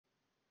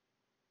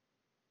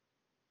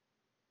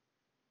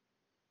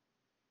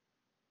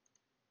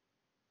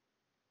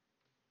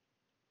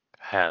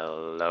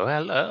Hello,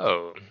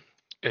 hello.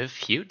 A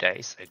few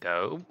days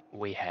ago,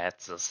 we had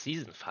the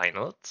season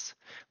finals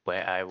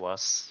where I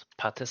was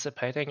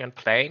participating and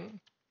playing,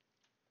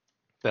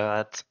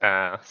 but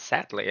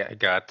sadly, I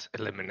got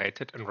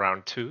eliminated in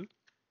round two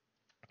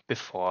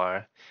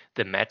before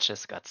the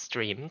matches got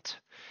streamed.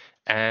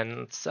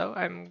 And so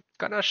I'm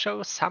gonna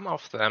show some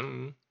of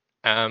them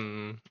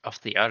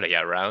of the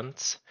earlier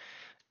rounds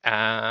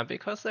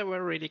because they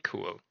were really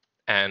cool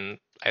and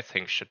I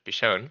think should be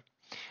shown.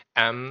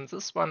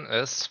 This one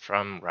is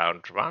from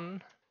round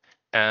one.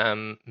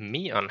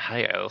 Me on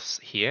High Elves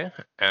here,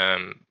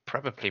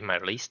 probably my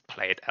least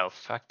played elf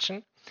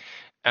faction,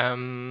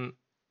 um,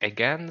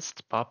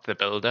 against Bob the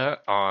Builder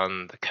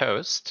on the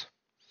coast,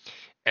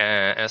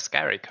 a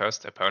scary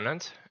coast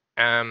opponent.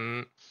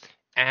 And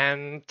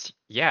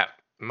yeah,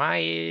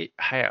 my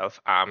High Elf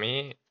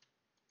army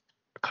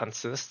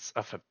consists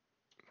of a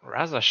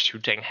rather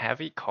shooting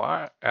heavy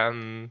core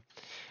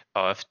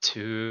of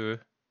two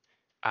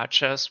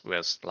archers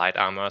with light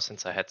armor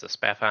since I had the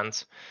spare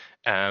funds.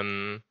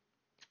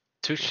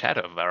 Two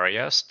shadow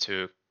warriors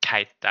to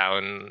kite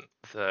down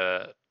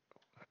the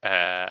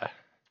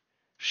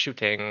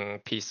shooting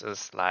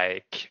pieces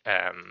like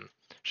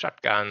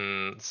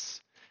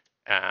shotguns,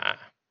 uh,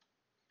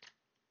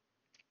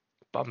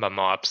 bomber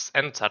mobs,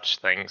 and such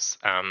things,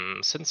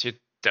 since you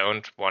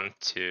don't want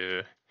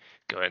to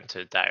go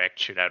into direct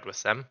shootout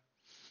with them.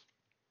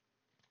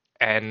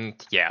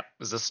 And yeah,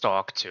 the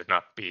Stork to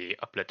not be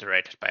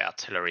obliterated by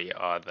artillery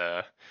or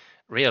the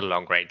real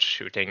long range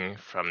shooting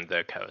from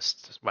the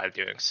coast while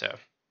doing so.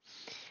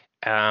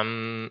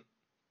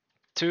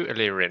 Two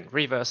Illyrian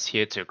Reavers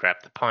here to grab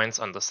the points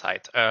on the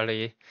side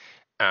early.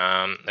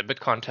 A bit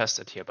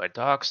contested here by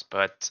dogs,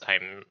 but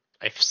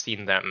I've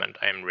seen them and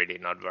I'm really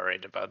not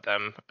worried about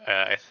them.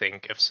 I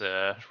think if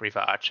the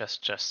Reaver Archers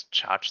just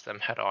charge them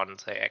head on,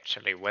 they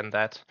actually win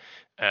that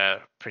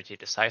pretty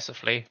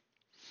decisively.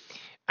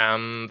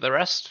 The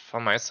rest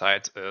from my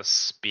side is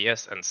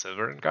Spears and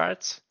Silverin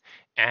Guards,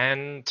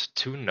 and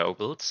two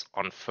Nobles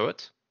on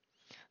foot.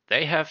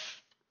 They have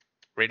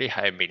really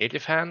high melee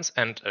defense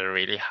and a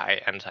really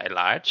high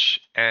anti-large,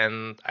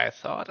 and I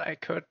thought I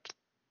could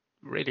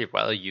really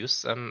well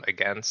use them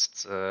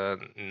against a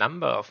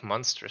number of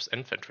monstrous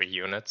infantry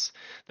units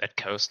that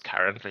Coast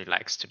currently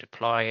likes to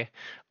deploy,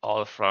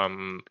 all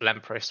from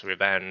Lamprey's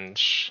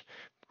Revenge,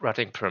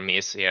 Rotting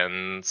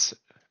Prometheans,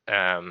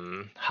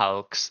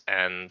 Hulks,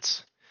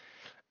 and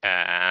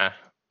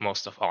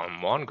most of all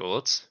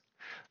Mongols.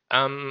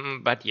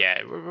 But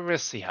yeah, we'll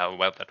see how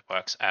well that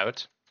works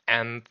out.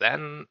 And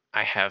then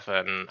I have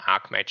an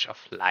Archmage of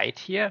Light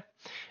here.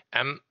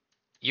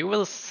 You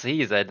will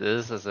see that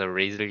this is a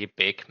really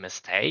big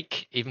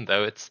mistake, even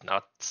though it's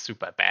not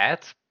super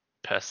bad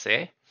per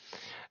se.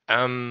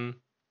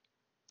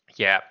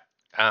 Yeah,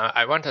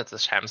 I wanted the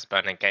Shams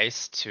Burning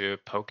Gaze to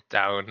poke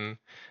down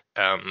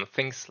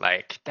things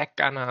like deck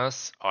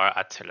gunners or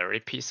artillery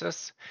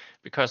pieces,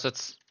 because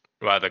it's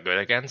rather good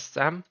against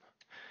them.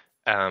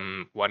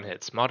 One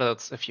hits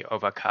models if you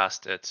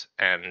overcast it,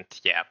 and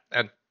yeah,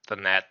 and the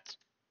net,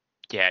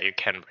 yeah, you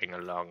can bring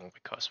along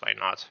because why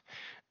not?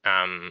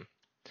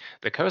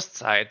 The coast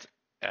side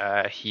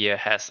here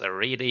has a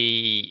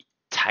really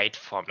tight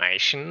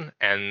formation,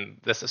 and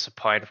this is a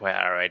point where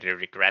I already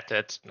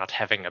regretted not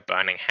having a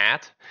burning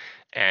hat,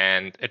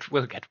 and it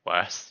will get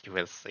worse. You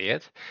will see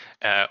it.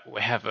 We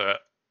have a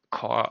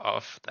core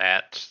of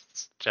that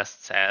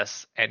just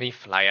says any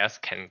flyers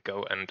can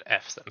go and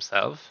F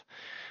themselves.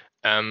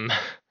 Um,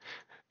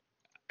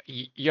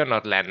 you're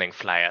not landing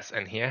flyers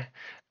in here.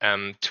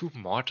 Two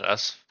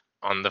mortars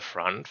on the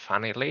front,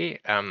 funnily.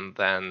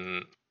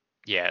 Then,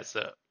 yeah,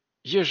 the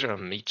usual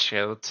meat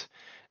shield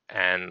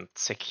and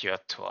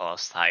secured to all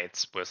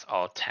sides with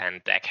all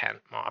 10 deckhand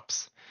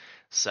mobs.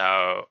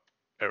 So,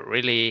 a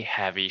really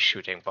heavy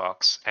shooting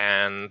box.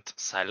 And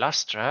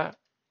Silastra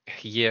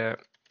here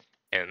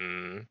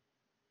in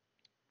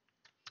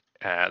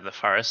the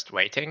forest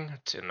waiting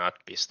to not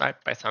be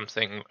sniped by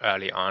something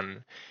early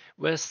on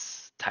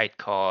with Tight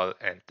Call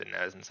and the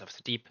Nelsons of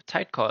the Deep.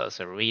 Tight Call is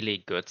a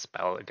really good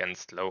spell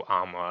against low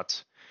armored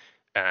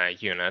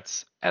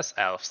units, as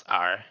elves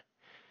are,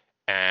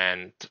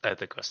 and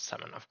the Ghost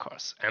Summon, of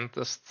course. And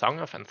the Song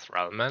of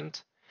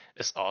Enthrallment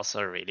is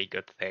also a really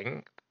good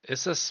thing.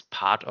 This is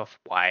part of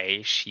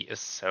why she is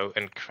so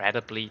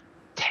incredibly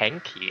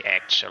tanky,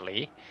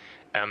 actually,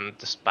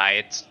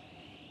 despite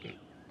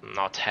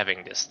not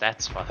having the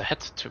stats for that,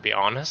 to be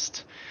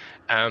honest.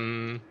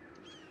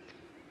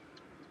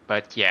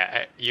 But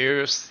yeah,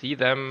 you see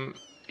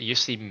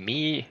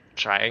me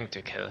trying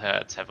to kill her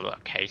at several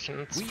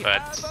occasions,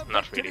 but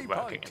not really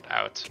working it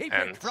out. Keep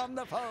and it from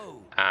the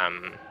foe.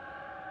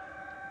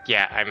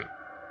 Yeah, I'm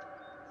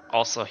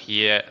also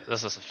here.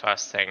 This is the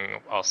first thing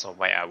also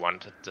why I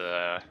wanted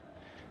the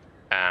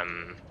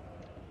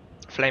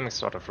Flaming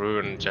Sword of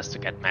Ruin just to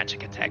get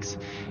magic attacks.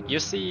 You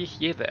see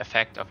here the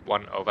effect of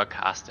one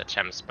overcasted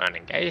Gem's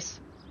Burning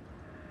Gaze.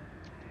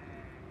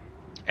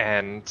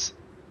 And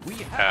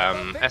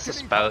as the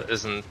spell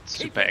isn't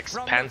super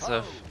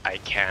expensive, I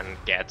can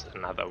get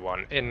another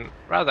one in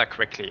rather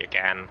quickly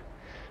again.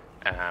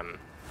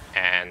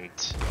 And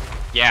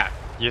yeah,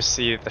 you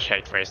see the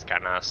Shade Race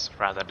gunners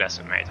rather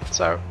decimated.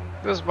 So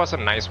this was a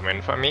nice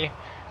win for me.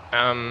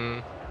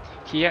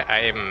 Here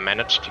I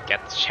managed to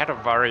get Shadow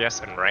Warriors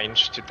in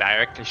range to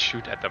directly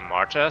shoot at the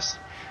mortars.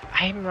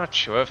 I'm not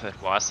sure if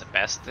it was the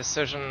best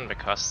decision,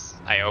 because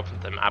I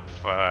opened them up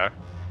for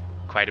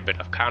quite a bit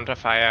of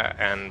counterfire,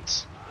 and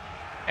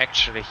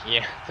actually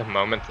here, the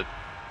moment the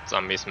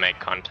zombies make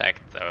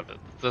contact, though,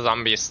 the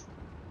zombies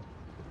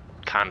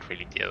can't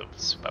really deal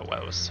super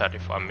well with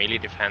 34 melee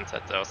defense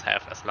that those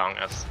have, as long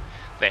as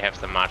they have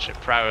the martial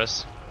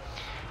prowess.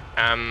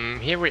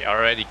 Here we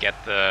already get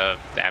the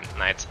Damned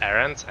Knight's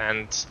errands,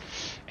 and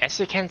as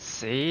you can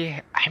see,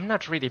 I'm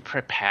not really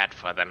prepared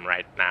for them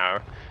right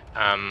now.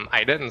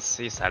 I didn't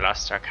see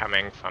Silostra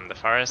coming from the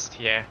forest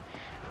here,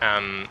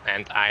 and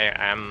I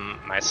am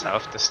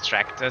myself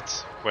distracted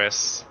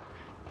with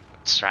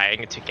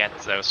trying to get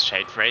those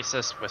Shade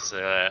Races with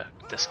the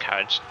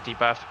Discouraged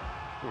debuff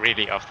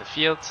really off the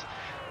field.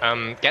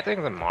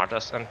 Getting the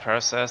mortars in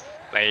process,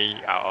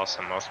 they are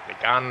also mostly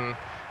gone,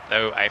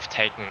 though I've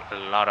taken a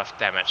lot of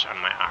damage on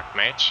my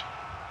Archmage.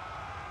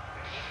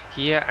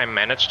 Here I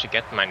managed to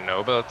get my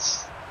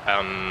nobles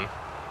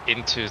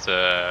into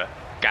the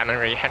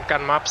gunnery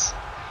handgun mobs.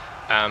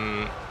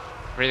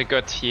 Really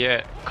good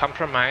here,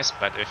 compromise,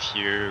 but if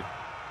you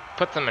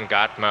put them in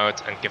guard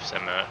mode and give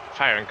them a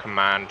firing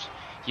command,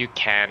 you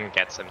can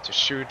get them to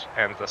shoot,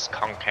 and this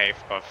concave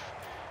of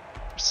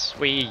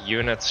 3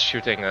 units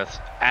shooting it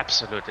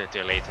absolutely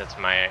deleted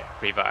my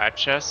Reaver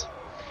Archers.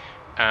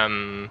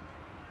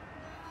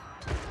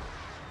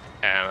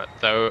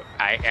 Though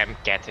I am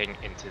getting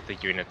into the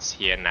units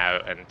here now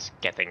and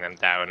getting them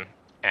down.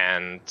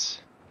 And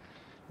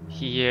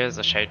here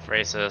the Shade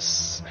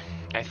Races,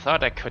 I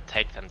thought I could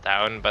take them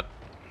down, but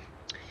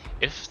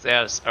if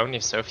there's only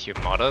so few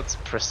models,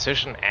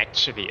 precision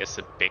actually is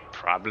a big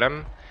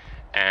problem.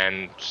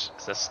 And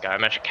the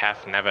Skirmish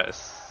Cav never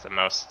is the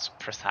most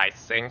precise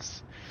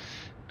things.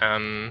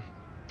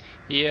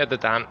 Here the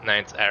Damned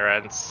Knight's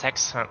errand,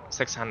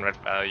 600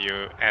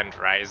 value and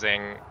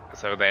rising,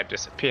 so they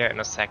disappear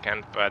in a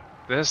second, but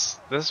this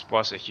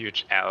was a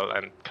huge L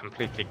and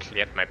completely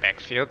cleared my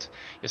backfield.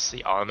 You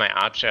see all my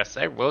archers,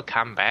 they will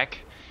come back,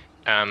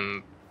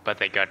 but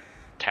they got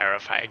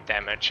terrifying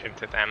damage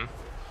into them.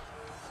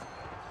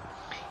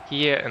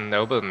 Here a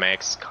noble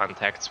makes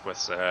contacts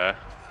with the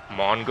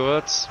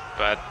Morngulls,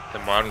 but the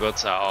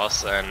Morngulls are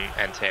also an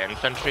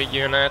anti-infantry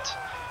unit,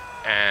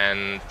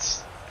 and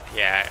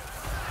yeah,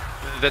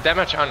 the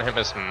damage on him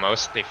is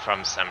mostly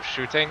from some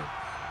shooting,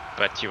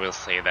 but you will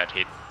see that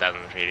he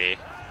doesn't really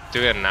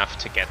do enough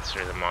to get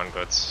through the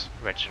Morngulls'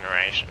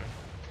 regeneration.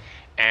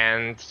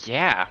 And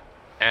yeah,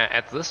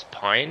 at this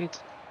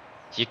point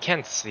you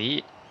can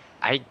see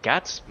I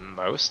got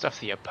most of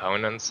the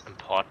opponent's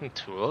important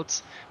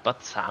tools,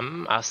 but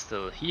some are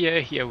still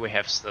here. Here we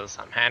have still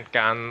some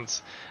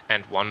handguns,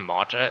 and one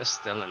mortar is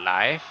still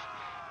alive.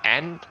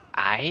 And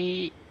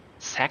I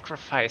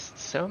sacrificed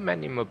so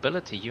many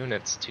mobility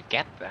units to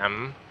get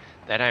them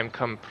that I'm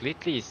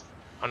completely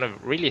on a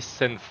really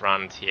thin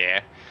front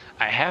here.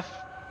 I have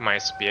my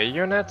spear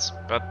units,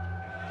 but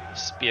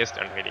spears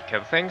don't really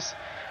kill things,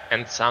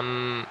 and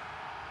some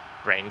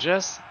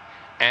rangers.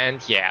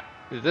 And yeah,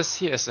 this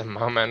here is a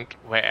moment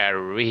where I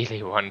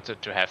really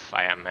wanted to have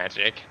fire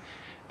magic,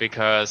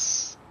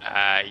 because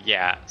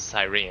yeah,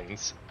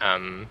 sirens.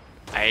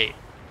 I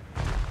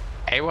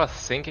was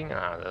thinking,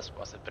 this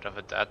was a bit of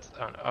a dud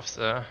of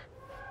the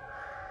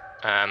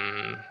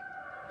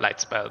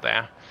light spell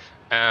there.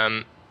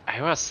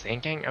 I was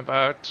thinking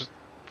about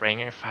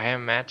bringing fire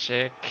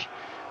magic,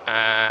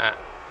 and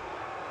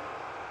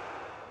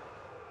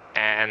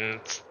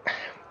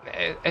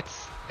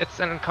it's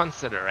in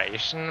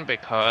consideration,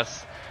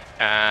 because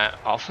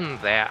often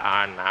there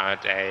are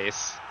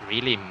nowadays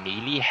really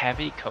melee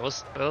heavy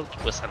coast build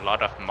with a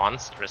lot of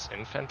monstrous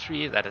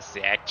infantry that is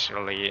the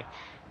actually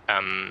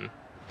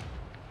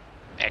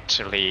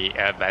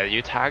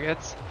value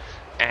targets,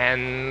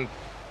 and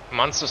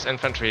monstrous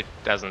infantry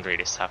doesn't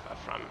really suffer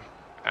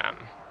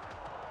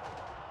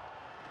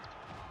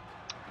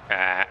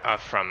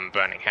from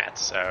burning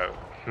heads. So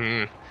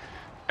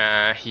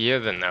here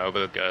the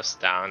noble goes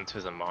down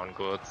to the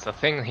Mongols, the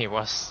thing he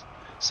was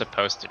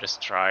supposed to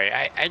destroy.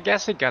 I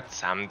guess he got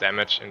some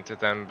damage into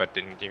them, but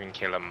didn't even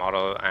kill a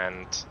model,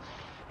 and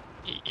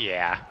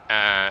yeah,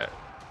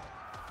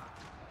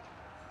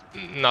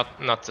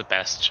 not the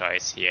best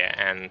choice here.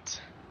 And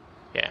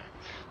yeah,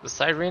 the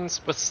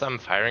sirens with some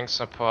firing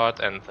support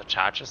and the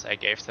charges I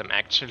gave them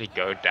actually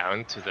go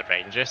down to the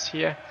rangers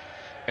here.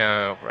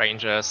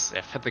 Rangers,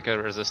 their physical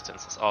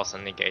resistance is also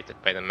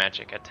negated by the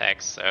magic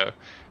attacks, so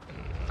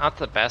not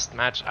the best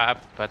matchup,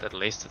 but at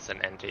least it's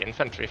an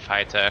anti-infantry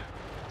fighter,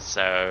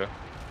 so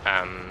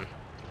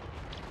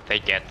they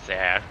get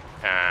their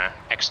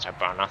extra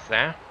bonus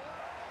there.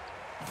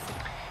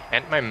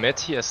 And my mid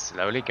here is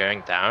slowly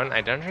going down.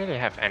 I don't really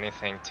have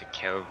anything to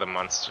kill the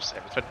monstrous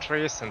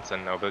infantry, since the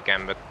noble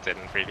gambit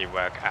didn't really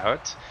work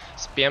out.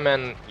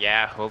 Spearmen,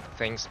 yeah, hold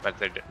things, but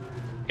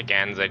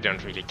again, they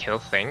don't really kill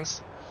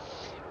things.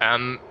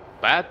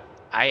 But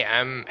I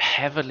am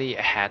heavily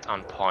ahead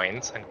on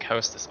points, and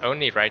Coast is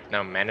only right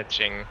now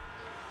managing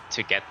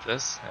to get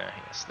this.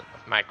 Here's slip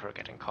of micro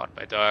getting caught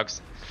by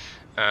dogs.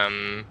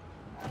 I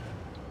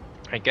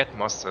get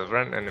more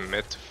Silverin in the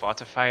mid to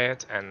fortify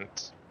it and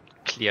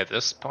clear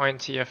this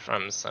point here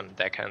from some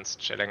deckhands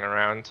chilling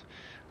around.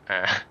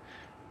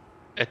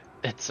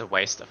 It's a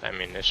waste of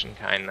ammunition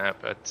kinda,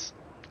 but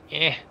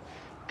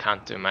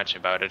can't do much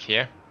about it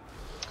here.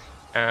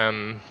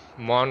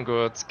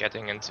 Mongools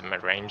getting into my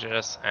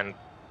rangers, and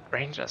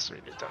rangers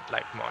really don't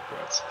like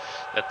Mongools.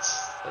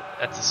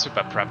 That's a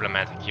super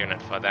problematic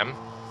unit for them.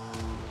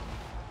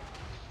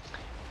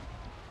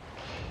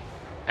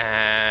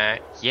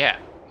 Yeah,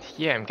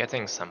 here I'm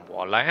getting some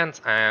war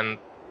lions, and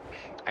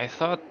I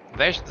thought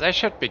they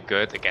should be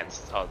good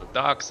against all the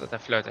dogs that are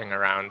floating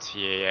around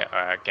here,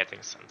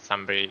 getting some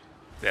zombie,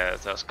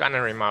 those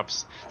gunnery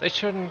mobs. They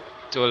shouldn't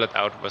duel it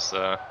out with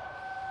the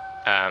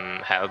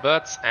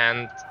halberds,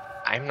 and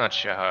I'm not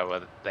sure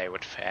how they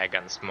would fare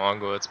against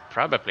Mongols.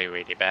 Probably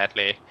really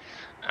badly.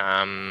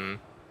 They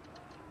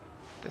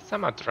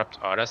somehow dropped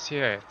orders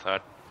here. I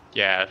thought,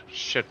 yeah,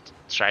 should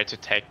try to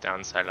take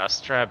down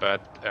Silastra,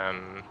 but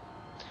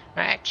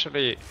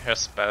actually her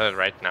spell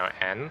right now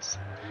ends,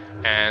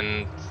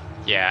 and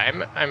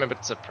yeah, I'm a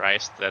bit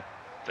surprised that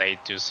they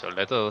do so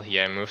little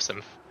here. I move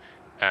them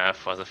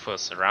for the full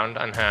surround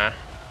on her.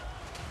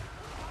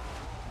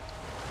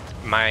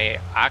 My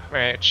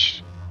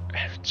Archmage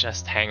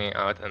just hanging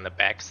out in the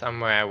back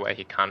somewhere where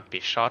he can't be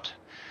shot.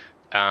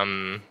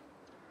 A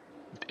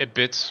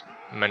bit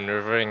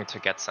maneuvering to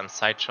get some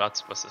side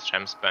shots with the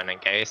Shem's Burning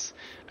Gaze.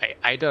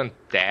 I don't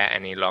dare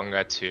any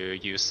longer to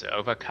use the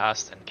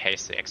Overcast in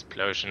case the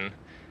explosion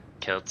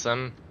kills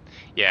them.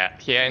 Yeah,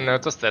 here I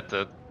noticed that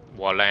the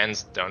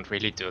Warlands don't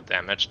really do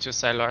damage to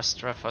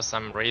Silastra for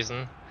some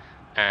reason,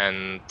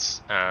 and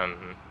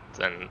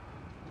then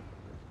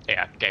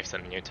yeah, gave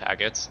them new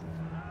targets.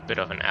 Bit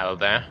of an L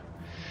there.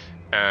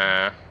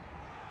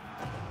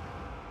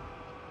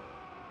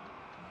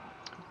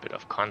 Bit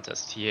of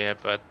contest here,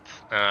 but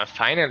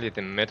finally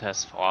the mid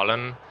has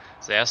fallen.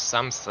 There's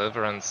some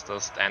Silverin still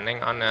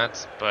standing on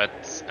it,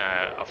 but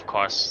of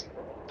course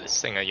a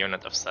single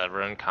unit of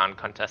Silverin can't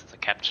contest the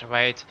capture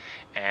rate,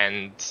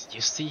 and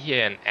you see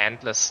here an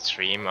endless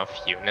stream of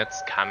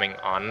units coming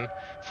on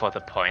for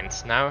the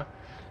points now,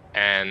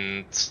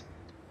 and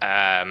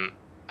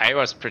I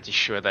was pretty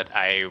sure that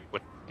I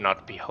would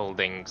not be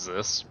holding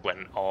this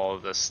when all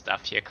the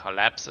stuff here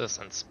collapses,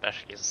 and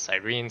especially the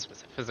Sirens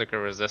with the physical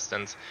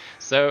resistance.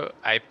 So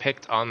I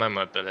picked all my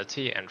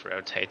mobility and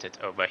rotated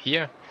over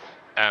here,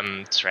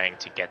 trying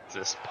to get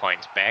this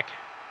point back.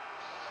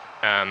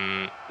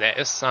 There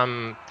is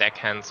some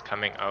deckhands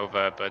coming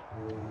over, but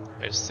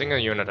a single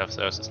unit of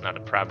those is not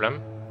a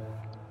problem.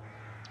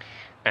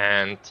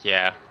 And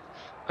yeah,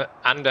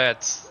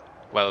 undead,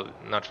 well,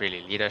 not really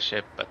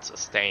leadership, but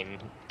sustain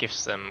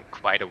gives them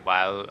quite a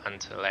while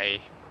until I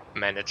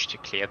manage to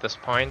clear this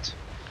point,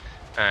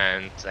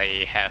 and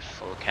they have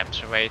full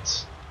capture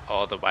rate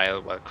all the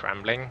while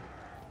crumbling.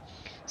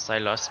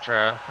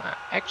 Silastra,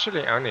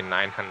 actually only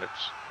 900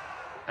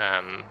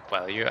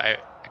 value. I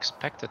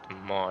expected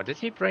more. Did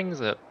he bring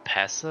the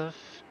passive?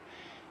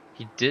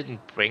 He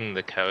didn't bring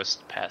the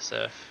coast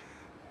passive.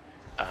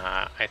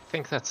 I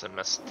think that's a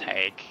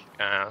mistake.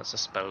 The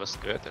spell is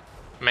good.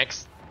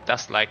 It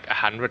does like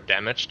 100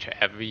 damage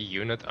to every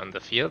unit on the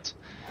field,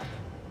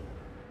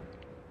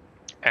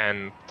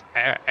 and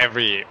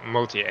every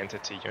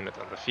multi-entity unit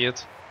on the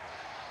field,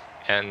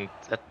 and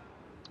that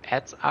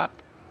adds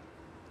up.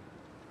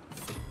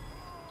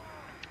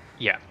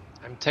 Yeah,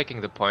 I'm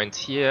taking the point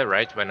here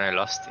right when I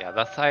lost the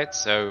other side,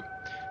 so,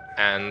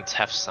 and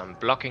have some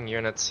blocking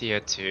units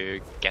here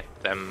to get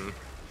them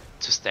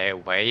to stay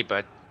away,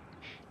 but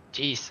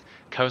geez,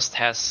 Coast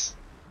has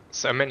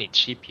so many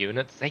cheap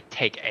units, they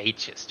take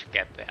ages to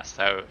get there,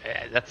 so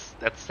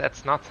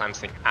that's not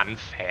something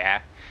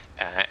unfair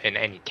in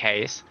any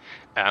case.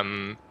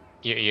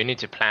 You need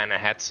to plan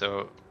ahead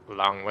so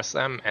long with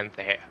them, and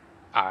they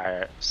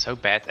are so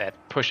bad at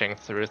pushing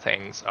through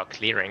things or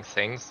clearing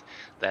things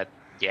that,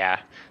 yeah,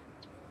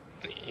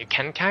 you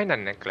can kind of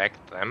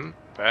neglect them,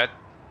 but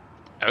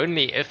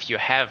only if you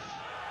have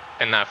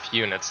enough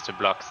units to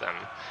block them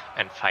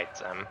and fight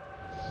them.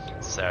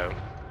 So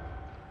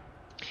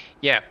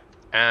yeah,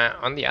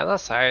 on the other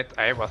side,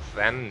 I was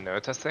then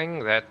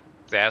noticing that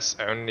there's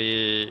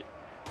only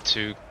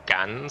 2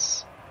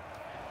 guns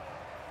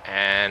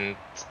and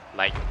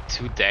like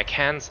 2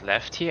 deckhands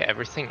left here.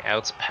 Everything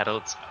else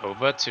pedals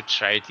over to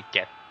try to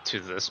get to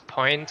this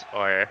point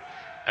or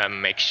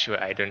make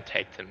sure I don't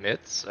take the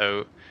mid.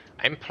 So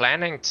I'm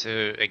planning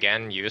to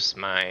again use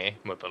my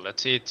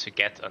mobility to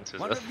get onto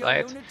this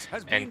side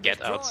and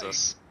get out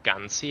those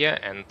guns here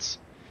and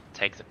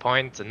take the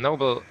point. The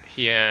noble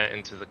here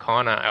into the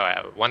corner. Oh,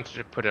 I wanted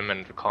to put him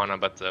in the corner,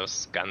 but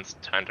those guns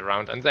turned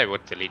around and they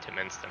would delete him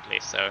instantly,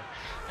 so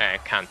I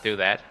can't do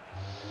that.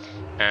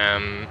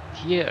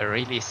 Here a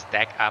really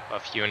stack up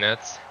of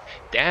units.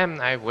 Damn,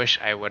 I wish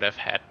I would have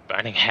had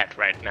Burning Head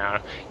right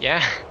now.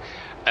 Yeah.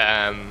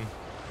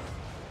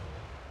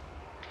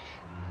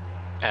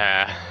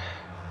 Uh,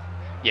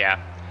 yeah,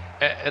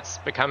 it's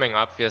becoming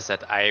obvious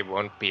that I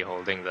won't be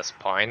holding this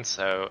point,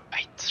 so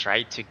I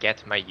try to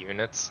get my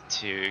units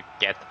to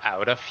get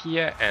out of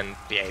here and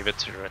be able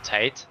to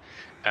rotate,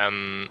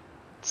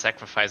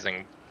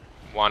 sacrificing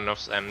one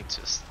of them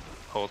to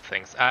hold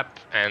things up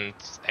and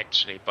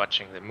actually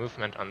botching the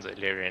movement on the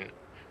Illyrian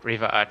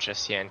Reaver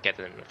Archers here and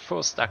getting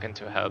full stuck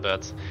into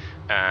halberds.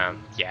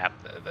 Yeah,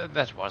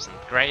 that wasn't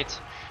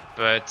great,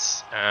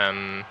 but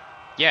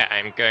yeah,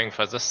 I'm going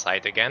for this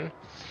side again.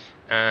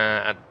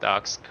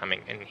 Dogs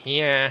coming in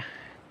here.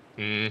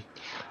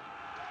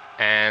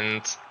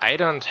 And I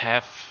don't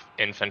have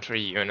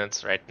infantry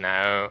units right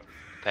now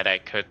that I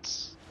could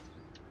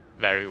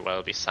very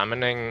well be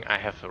summoning. I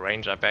have a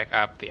ranger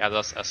backup. The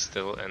others are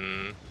still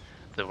in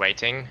the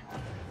waiting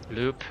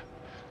loop,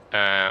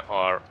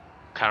 or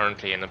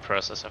currently in the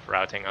process of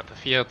routing out the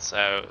field,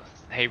 so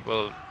they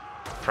will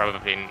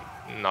probably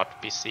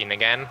not be seen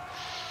again.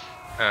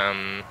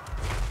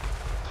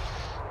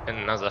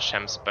 Another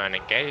Shem's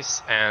Burning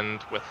Gaze,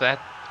 and with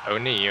that,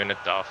 only unit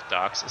of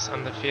dogs is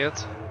on the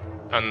field.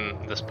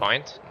 On this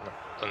point,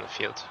 not on the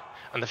field.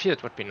 On the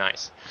field would be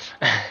nice.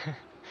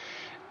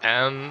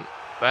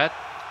 But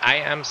I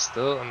am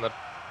still on the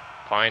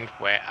point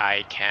where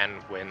I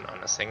can win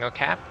on a single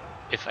cap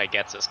if I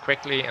get this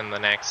quickly in the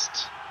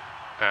next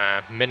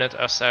minute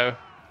or so.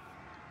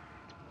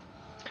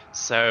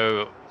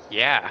 So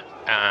yeah,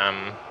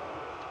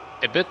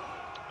 a bit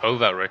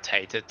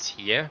over-rotated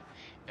here.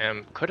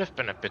 Could have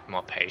been a bit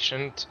more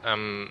patient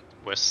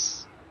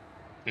with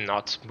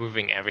not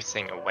moving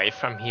everything away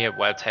from here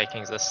while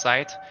taking this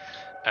site,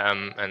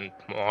 and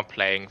more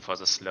playing for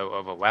the slow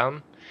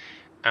overwhelm.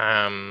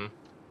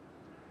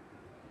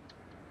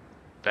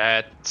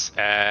 But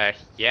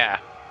yeah,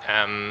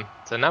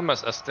 the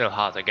numbers are still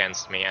hard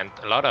against me, and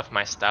a lot of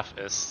my stuff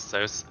is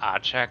those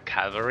archer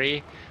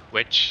cavalry,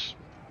 which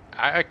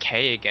are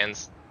okay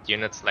against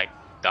units like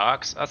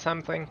dogs or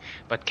something,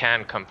 but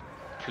can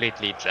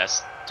completely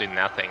just do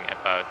nothing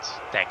about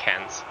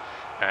deckhands.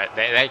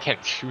 They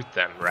can shoot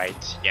them,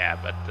 right? Yeah,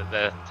 but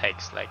that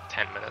takes like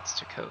 10 minutes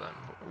to kill them,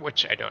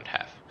 which I don't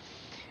have.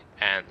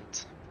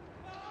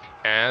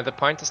 And the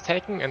point is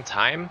taken in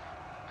time,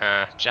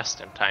 just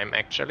in time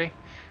actually.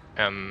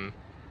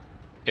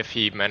 If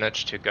he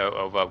managed to go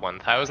over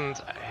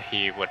 1000,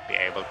 he would be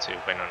able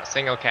to win on a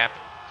single cap.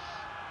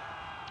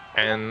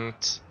 And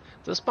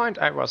at this point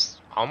I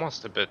was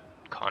almost a bit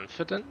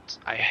confident.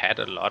 I had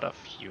a lot of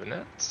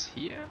units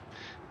here.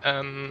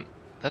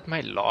 That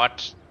my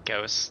lord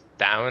goes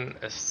down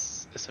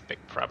is a big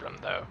problem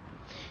though.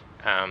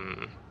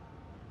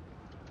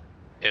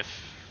 If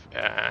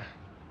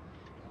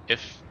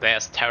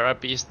there's terror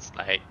beasts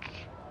like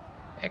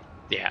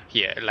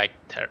here like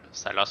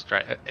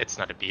Silostra, it's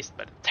not a beast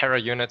but a terror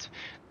unit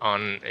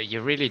on,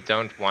 you really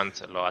don't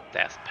want a Lord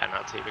Death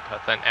penalty because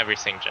then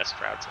everything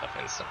just routes off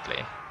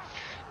instantly.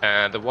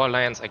 The War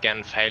Lions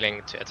again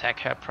failing to attack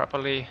her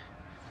properly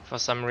for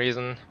some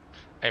reason.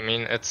 I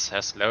mean, it's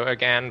her slow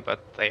again,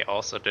 but they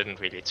also didn't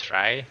really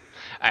try.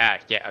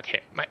 Yeah,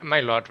 okay, my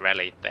Lord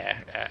rallied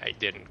there. I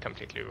didn't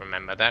completely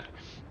remember that.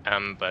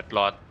 But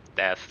Lord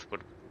Death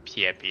would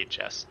here be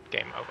just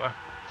game over.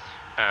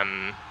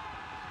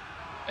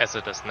 As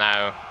it is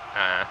now,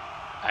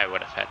 I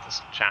would have had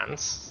this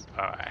chance,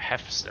 or I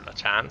have still a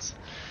chance.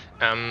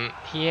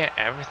 Here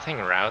everything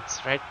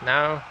routes right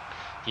now.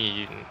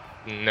 You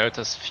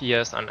notice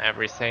fears on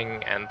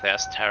everything, and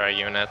there's terror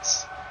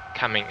units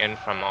coming in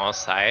from all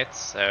sides,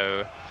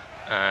 so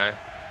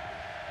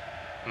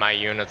my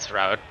units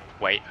route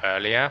way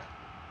earlier.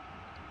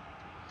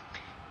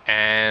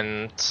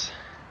 And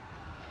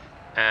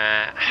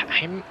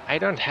I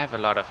don't have a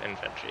lot of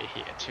infantry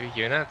here, 2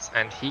 units,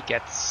 and he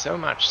gets so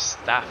much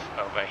stuff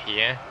over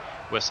here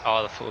with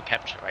all the full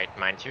capture rate,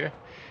 mind you.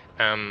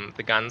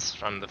 The guns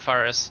from the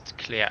forest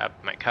clear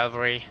up my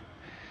cavalry,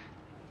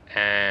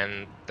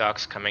 and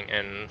dogs coming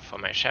in for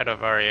my shadow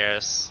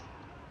warriors.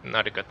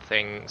 Not a good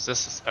thing.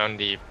 This is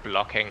only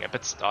blocking, a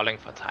bit stalling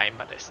for time,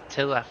 but I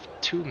still have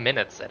 2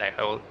 minutes that I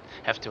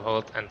have to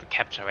hold, and the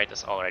capture rate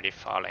is already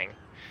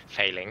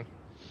failing.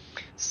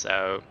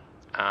 So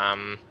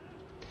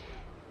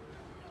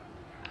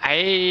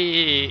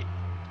I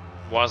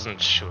wasn't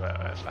sure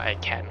if I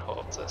can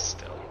hold this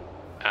still.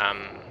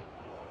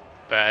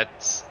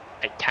 But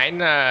I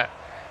kinda,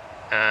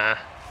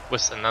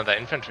 with another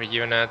infantry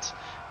unit,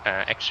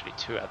 actually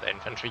 2 other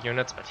infantry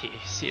units, but he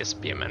sees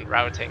spearman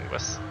routing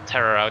with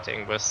terror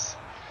routing with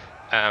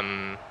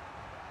 80%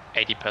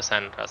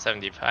 or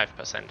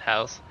 75%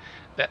 health.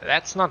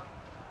 That's not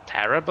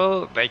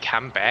terrible. They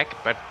come back,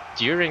 but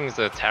during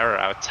the terror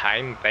out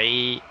time,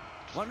 they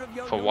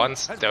for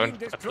once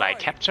don't apply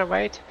capture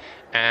weight,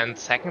 and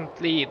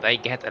secondly, they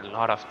get a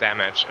lot of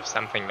damage if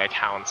something like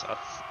hounds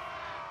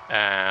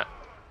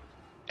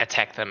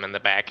attack them in the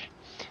back.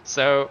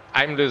 So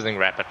I'm losing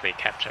rapidly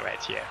capture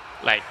rate here,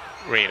 like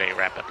really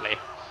rapidly.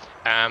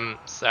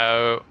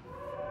 So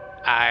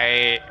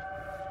I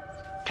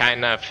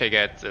kind of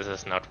figured this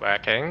is not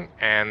working,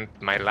 and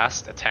my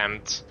last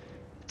attempt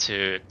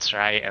to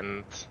try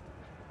and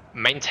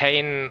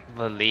maintain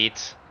the lead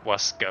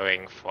was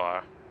going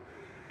for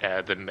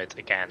the mid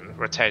again,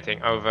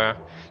 rotating over.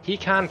 He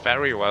can't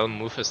very well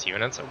move his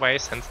units away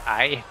since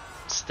I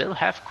still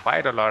have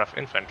quite a lot of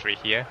infantry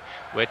here,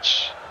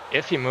 which,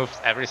 if he moves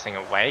everything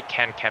away,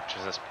 can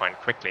capture this point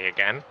quickly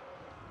again.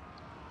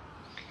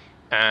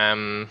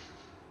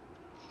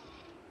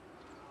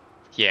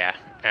 Yeah,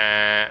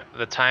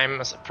 the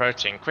time is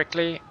approaching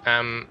quickly.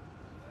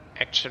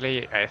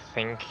 Actually, I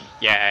think,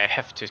 yeah, I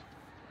have to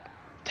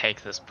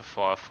take this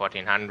before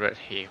 1400.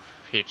 He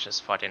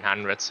reaches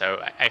 1400,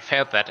 so I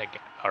failed that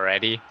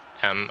already.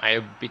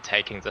 I'll be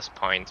taking this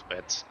point,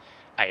 but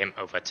I am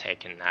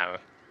overtaken now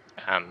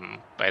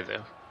by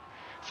the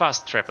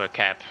fast triple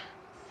cap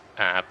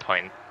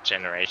point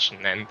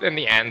generation, and in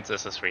the end,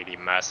 this is really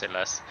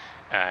merciless.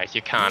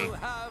 You can't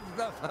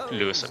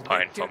lose a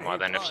point for more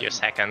than a few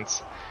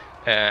seconds,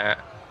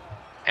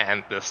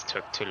 and this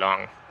took too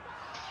long.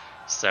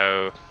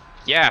 So,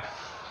 yeah,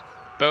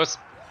 both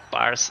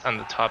bars on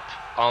the top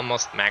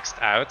almost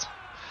maxed out,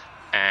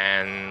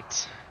 and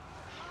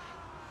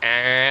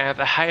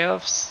the High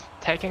Elves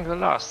taking the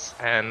loss,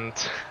 and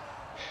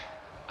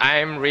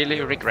I'm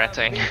really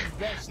regretting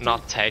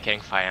not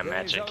taking Fire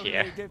Magic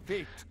here,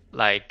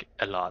 like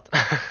a lot.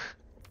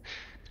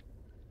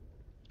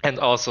 And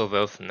also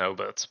those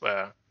nobles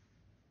were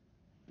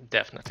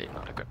definitely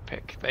not a good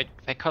pick.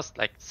 They cost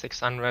like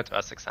 600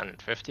 or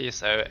 650,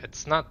 so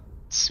it's not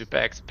super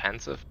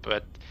expensive,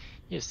 but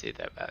you see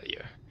their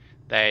value.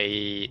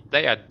 They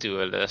are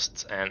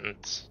duelists, and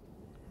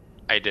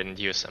I didn't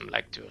use them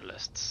like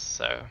duelists,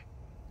 so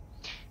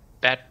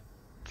bad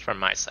from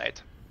my side.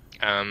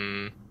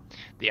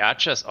 The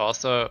archers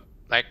also,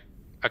 like,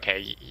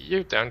 okay,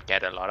 you don't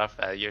get a lot of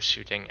value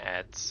shooting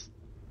at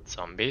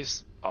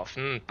zombies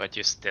often, but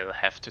you still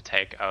have to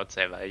take out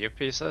their value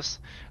pieces,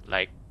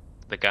 like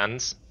the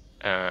guns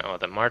or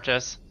the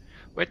mortars,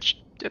 which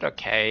did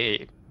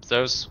okay.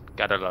 Those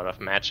got a lot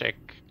of magic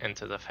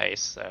into the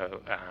face,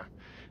 so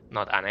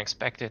not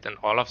unexpected, and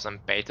all of them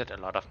baited a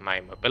lot of my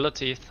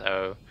mobility,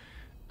 so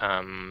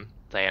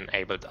they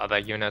enabled other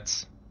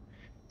units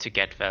to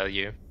get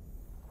value.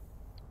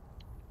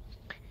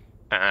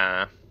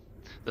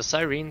 The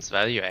Sirene's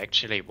value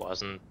actually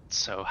wasn't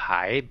so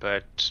high,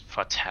 but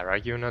for Terra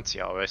units,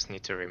 you always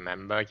need to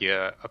remember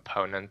your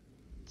opponent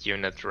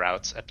unit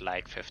routes at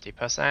like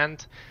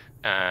 50%,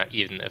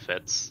 even if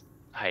it's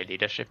high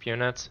leadership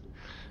units.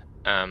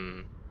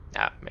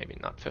 Yeah, maybe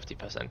not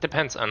 50%.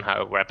 Depends on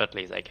how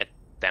rapidly they get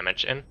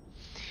damage in,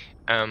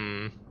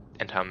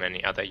 and how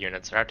many other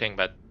units routing.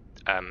 But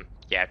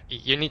yeah,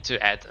 you need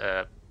to add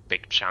a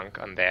big chunk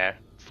on there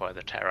for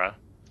the Terra.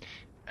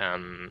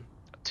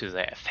 To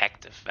their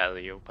effective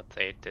value, what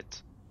they did.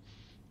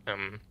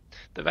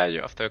 The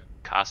value of the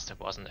caster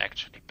wasn't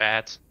actually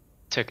bad.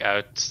 Took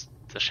out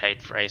the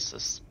shade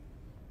phrases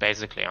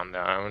basically on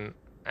their own,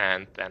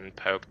 and then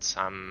poked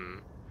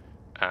some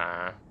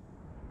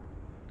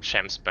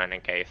Shem's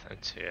Burning Gaith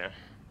into,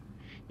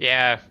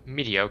 yeah,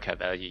 mediocre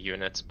value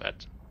units,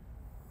 but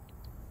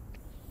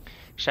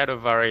Shadow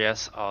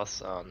Warriors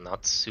also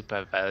not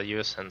super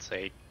value since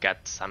they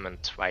got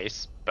summoned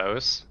twice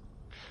both.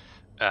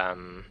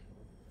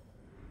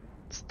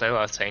 Still,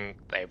 I think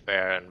they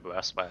were a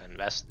worthwhile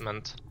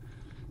investment,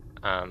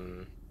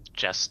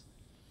 just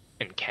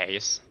in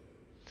case.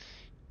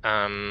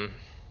 The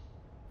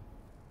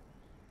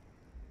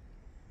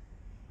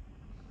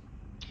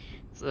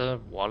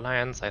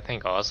Warlions, I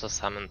think, also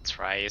summoned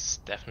twice,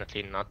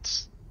 definitely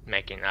not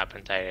making up,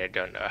 and I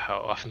don't know how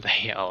often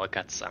they all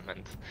got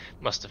summoned.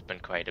 Must have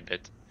been quite a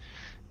bit.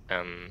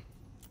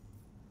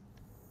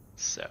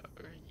 So,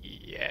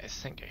 yeah, I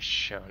think I've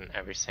shown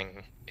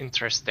everything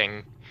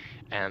interesting,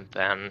 and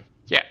then,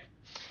 yeah,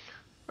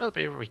 we'll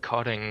be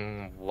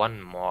recording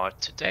one more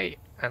today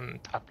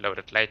and upload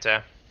it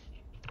later.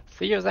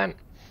 See you then!